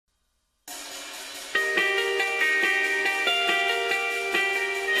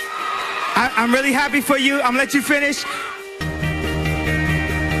I'm really happy for you. I'm gonna let you finish.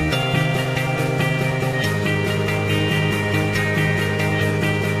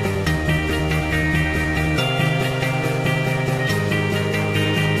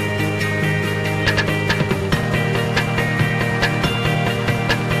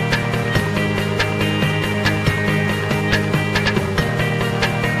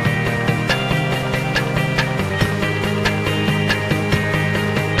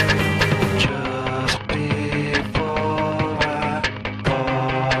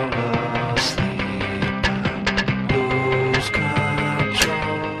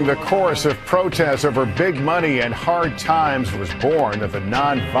 The chorus of protests over big money and hard times was born of the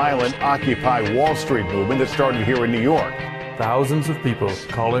nonviolent Occupy Wall Street movement that started here in New York. Thousands of people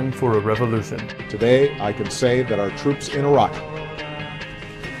calling for a revolution. Today, I can say that our troops in Iraq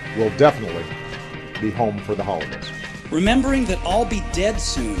will definitely be home for the holidays. Remembering that I'll be dead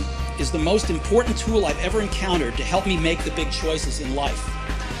soon is the most important tool I've ever encountered to help me make the big choices in life.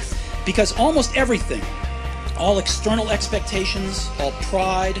 Because almost everything, all external expectations, all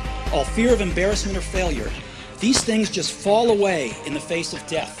pride, all fear of embarrassment or failure, these things just fall away in the face of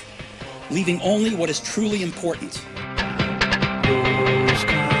death, leaving only what is truly important.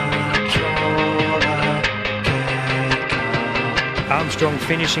 Armstrong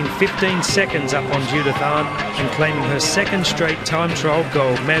finishing 15 seconds up on Judith Arndt and claiming her second straight time trial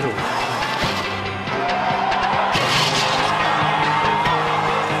gold medal.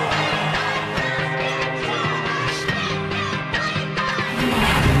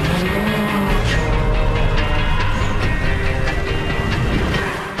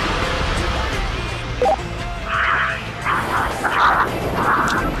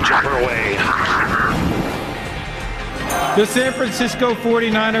 The San Francisco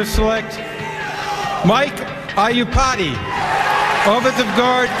 49ers select Mike Ayupati, offensive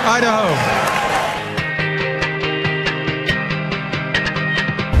guard, Idaho.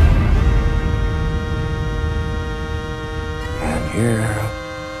 And here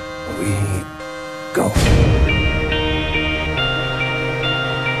we go.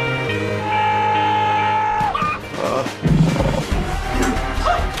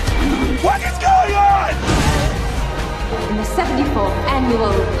 What is going on? In the 74th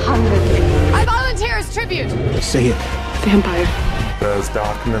annual 100th. I volunteer as tribute. Say it. Vampire. There's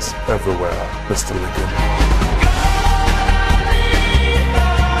darkness everywhere, Mr. Lincoln.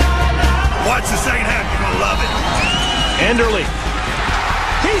 Watch the second half, you're gonna love it. Enderly.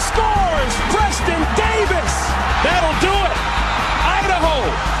 He scores! Preston Davis! That'll do it! Idaho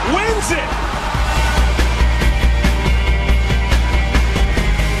wins it!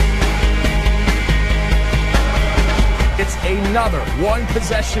 It's another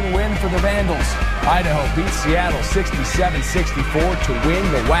one-possession win for the Vandals. Idaho beats Seattle 67-64 to win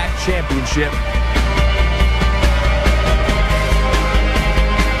the WAC championship.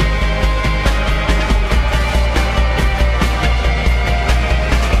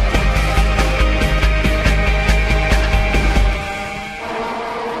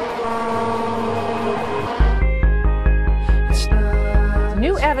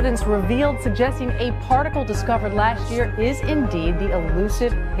 Evidence revealed suggesting a particle discovered last year is indeed the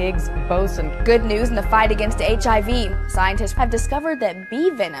elusive Higgs boson. Good news in the fight against HIV. Scientists have discovered that bee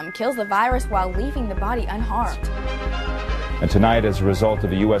venom kills the virus while leaving the body unharmed. And tonight, as a result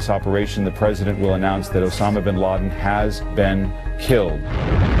of a U.S. operation, the president will announce that Osama bin Laden has been killed.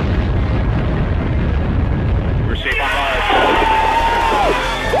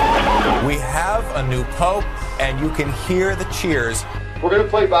 We have a new pope, and you can hear the cheers. We're going to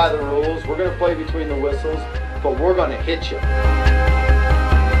play by the rules, we're going to play between the whistles, but we're going to hit you.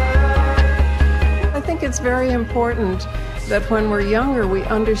 I think it's very important that when we're younger, we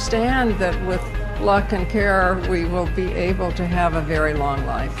understand that with luck and care, we will be able to have a very long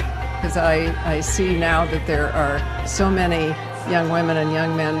life. Because I see now that there are so many young women and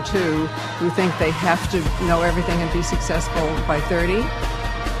young men, too, who think they have to know everything and be successful by 30.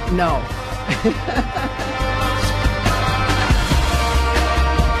 No.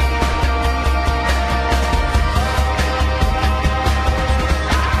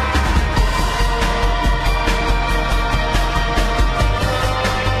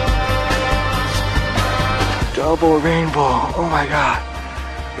 Double rainbow. Oh my God.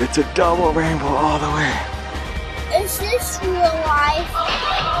 It's a double rainbow all the way. Is this real life?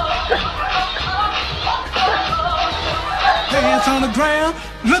 Pants on the ground,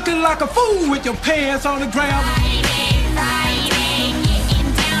 looking like a fool with your pants on the ground.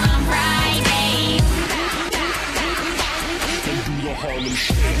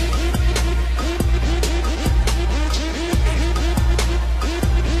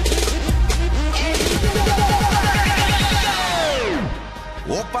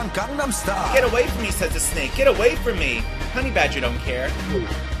 Gangnam Style. Get away from me, says the snake. Get away from me. Honey Badger don't care.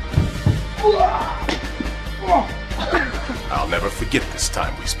 I'll never forget this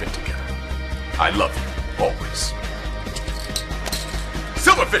time we spent together. I love you, always.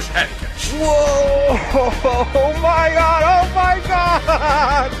 Silverfish hand catch. Whoa! Oh my god! Oh my god!